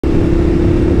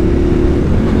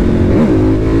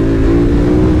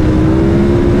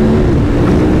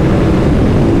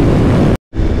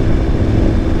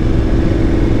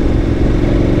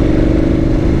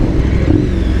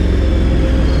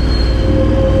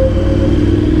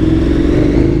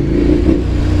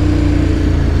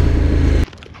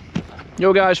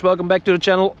Yo guys, welcome back to the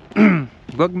channel.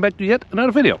 Welcome back to yet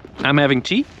another video. I'm having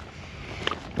tea,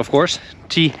 of course,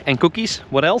 tea and cookies.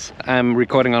 What else? I'm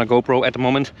recording on a GoPro at the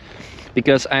moment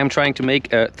because I am trying to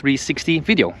make a 360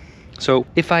 video. So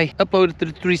if I uploaded the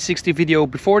 360 video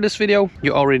before this video,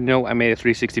 you already know I made a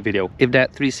 360 video. If that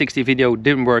 360 video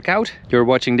didn't work out, you're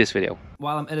watching this video.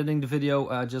 While I'm editing the video,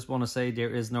 I just want to say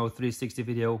there is no 360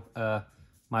 video.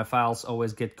 My files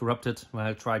always get corrupted when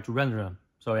I try to render them.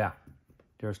 So yeah,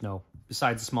 there's no,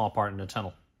 besides the small part in the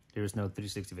tunnel, there is no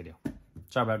 360 video.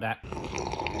 Sorry about that.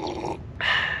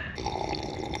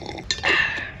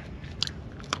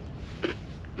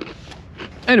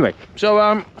 Anyway, so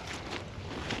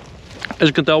as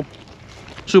you can tell,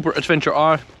 Super Adventure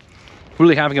R,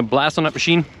 really having a blast on that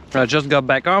machine. I just got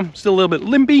back on, still a little bit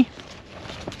limpy.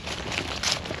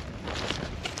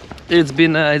 It's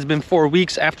been 4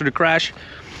 weeks after the crash,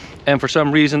 and for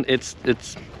some reason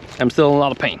I'm still in a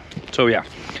lot of pain. So yeah,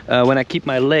 when I keep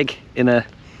my leg in a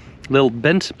little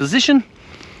bent position,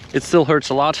 it still hurts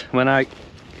a lot. When I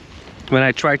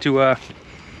try to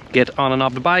get on and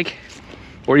off the bike,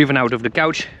 or even out of the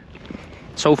couch,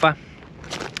 sofa.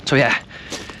 So yeah,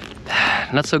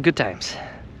 not so good times.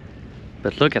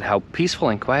 But look at how peaceful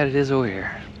and quiet it is over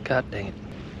here. God dang it.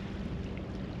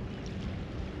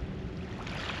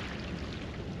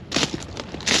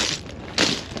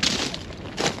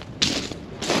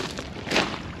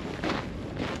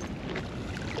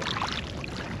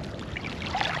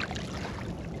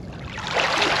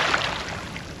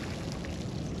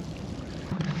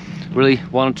 Really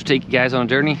wanted to take you guys on a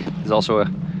journey. There's also a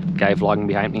guy vlogging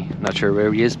behind me. Not sure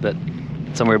where he is, but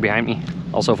somewhere behind me.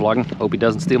 Also vlogging. Hope he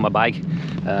doesn't steal my bike.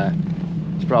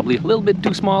 It's probably a little bit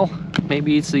too small.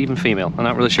 Maybe it's even female. I'm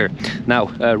not really sure. Now,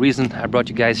 reason I brought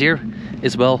you guys here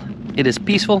is, well, it is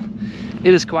peaceful.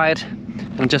 It is quiet.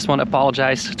 And I just want to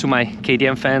apologize to my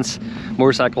KTM fans,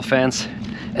 motorcycle fans.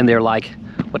 And they're like,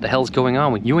 what the hell is going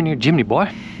on with you and your Jimny, boy?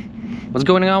 What's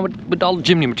going on with all the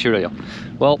Jimny material?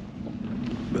 Well,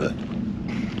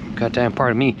 goddamn,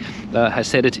 pardon me. I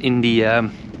said it in the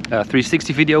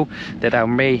 360 video that I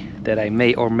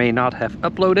may or may not have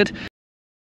uploaded.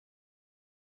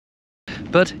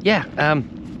 But yeah,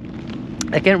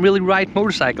 I can't really ride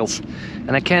motorcycles,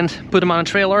 and I can't put them on a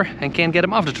trailer and can't get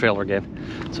them off the trailer again.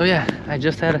 So yeah, I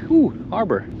just had a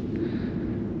harbor.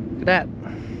 Look at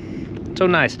that, so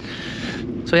nice.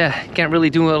 So yeah, can't really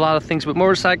do a lot of things with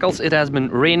motorcycles. It has been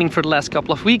raining for the last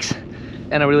couple of weeks,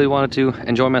 and I really wanted to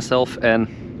enjoy myself and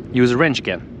use a wrench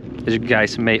again. As you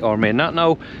guys may or may not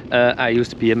know, I used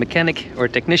to be a mechanic or a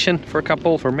technician for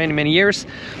many years,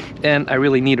 and I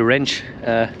really need a wrench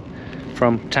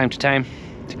from time to time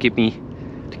to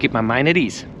keep my mind at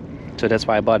ease. So that's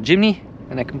why I bought a Jimny,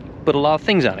 and I can put a lot of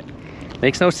things on it.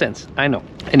 Makes no sense, I know.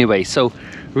 Anyway, so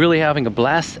really having a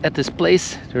blast at this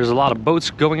place. There's a lot of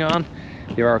boats going on.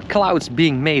 There are clouds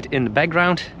being made in the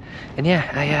background, and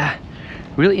yeah, I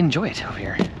really enjoy it over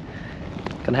here.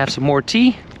 Gonna have some more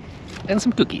tea and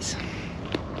some cookies.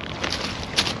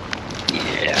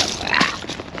 Yeah.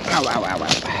 Ow, ow, ow, ow.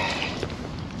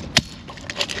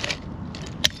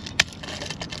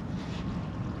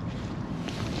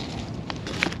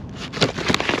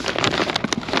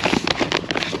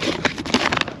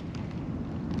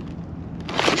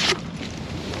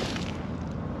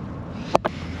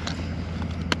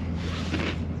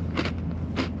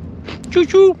 Choo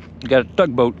choo! You got a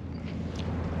tugboat.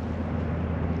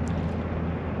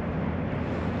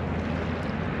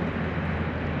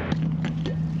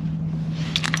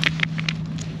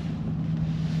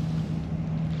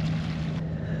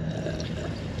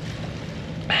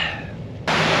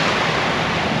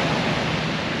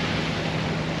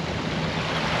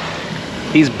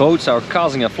 These boats are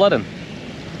causing a flooding.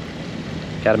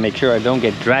 Gotta make sure I don't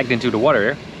get dragged into the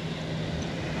water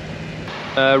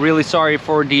here. Really sorry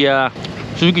for the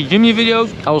Suzuki Jimny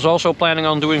videos. I was also planning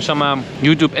on doing some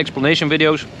YouTube explanation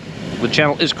videos. The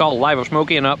channel is called Life of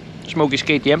Smokey and not Smokey's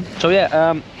KTM. So yeah,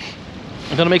 I'm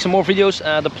gonna make some more videos.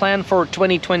 The plan for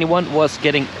 2021 was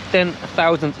getting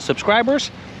 10,000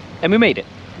 subscribers, and we made it.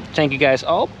 Thank you guys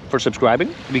all for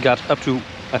subscribing. We got up to,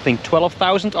 I think,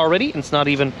 12,000 already, and it's not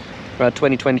even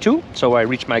 2022, so I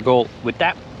reached my goal with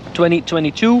that.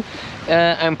 2022,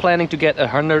 I'm planning to get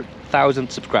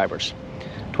 100,000 subscribers.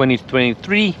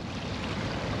 2023,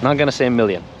 not gonna say a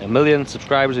million. A million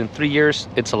subscribers in 3 years,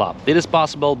 it's a lot. It is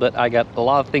possible, but I got a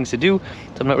lot of things to do,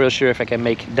 so I'm not really sure if I can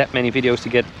make that many videos to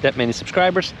get that many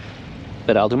subscribers,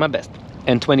 but I'll do my best.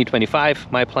 And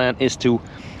 2025, my plan is to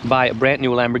buy a brand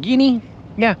new Lamborghini,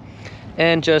 yeah,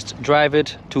 and just drive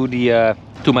it to the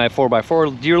to my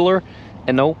 4x4 dealer.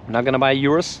 And no, I'm not gonna buy a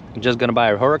Urus. I'm just gonna buy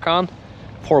a Huracan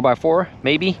 4x4,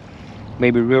 maybe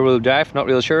maybe rear-wheel drive, not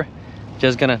really sure.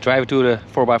 Just gonna drive it to the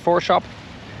 4x4 shop,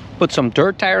 put some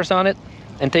dirt tires on it,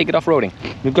 and take it off-roading,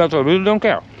 because I really don't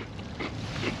care.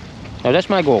 Now that's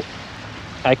my goal.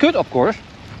 I could, of course,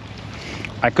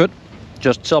 I could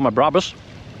just sell my Brabus,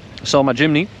 sell my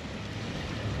Jimny,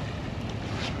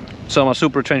 sell my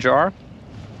Super Trencher R,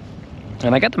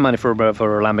 and I get the money for a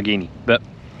Lamborghini, but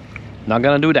not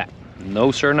gonna do that.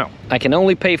 No sir, no. I can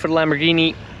only pay for the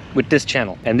Lamborghini with this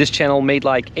channel, and this channel made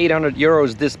like 800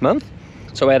 euros this month,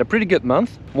 so I had a pretty good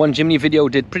month. One Jimny video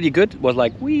did pretty good, it was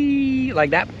like wee, like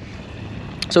that.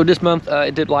 So this month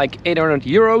it did like 800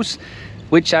 euros,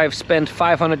 which I've spent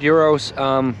 500 euros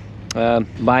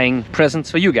buying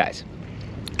presents for you guys.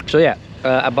 So yeah,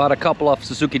 I bought a couple of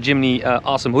Suzuki Jimny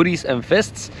awesome hoodies and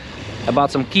vests. I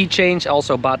bought some keychains,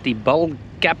 also bought the bottle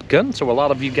cap gun. So a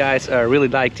lot of you guys really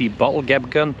like the bottle cap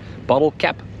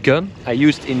gun I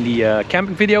used in the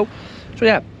camping video. So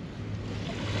yeah,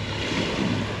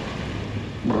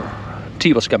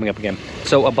 tea was coming up again.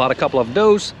 So I bought a couple of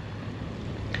those.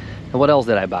 And what else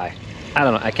did I buy? I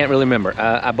don't know, I can't really remember.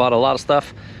 I bought a lot of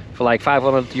stuff for like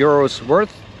 500 euros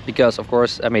worth, because of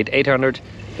course I made 800,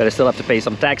 but I still have to pay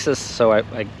some taxes, so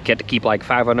I get to keep like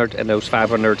 500, and those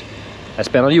 500 I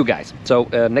spent on you guys. So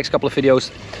next couple of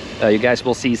videos you guys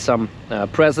will see some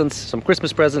presents, some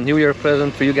Christmas present, New Year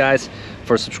present for you guys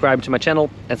for subscribing to my channel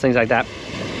and things like that.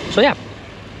 So yeah,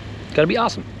 it's gonna be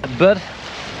awesome. But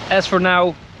as for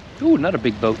now, ooh, another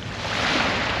big boat.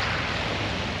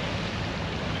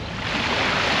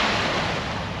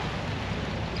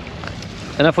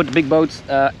 Enough with the big boats.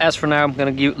 As for now, I'm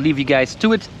gonna leave you guys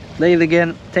to it. Ladies,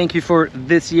 again, thank you for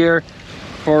this year,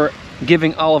 for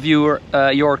giving all of you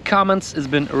your comments. It's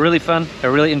been really fun. I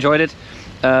really enjoyed it.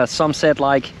 Some said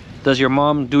like, does your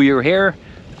mom do your hair?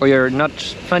 Or you're not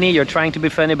funny, you're trying to be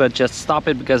funny, but just stop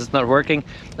it because it's not working.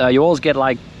 You always get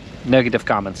like negative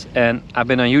comments. And I've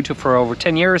been on YouTube for over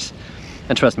 10 years.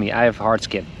 And trust me, I have hard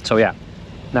skin. So yeah,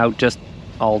 now just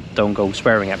all don't go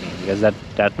swearing at me, because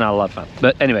that's not a lot of fun.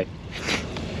 But anyway,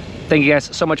 thank you guys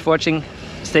so much for watching,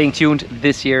 staying tuned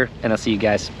this year, and I'll see you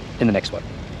guys in the next one.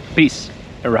 Peace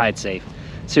and ride safe.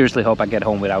 Seriously hope I get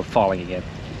home without falling again.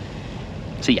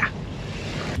 See ya.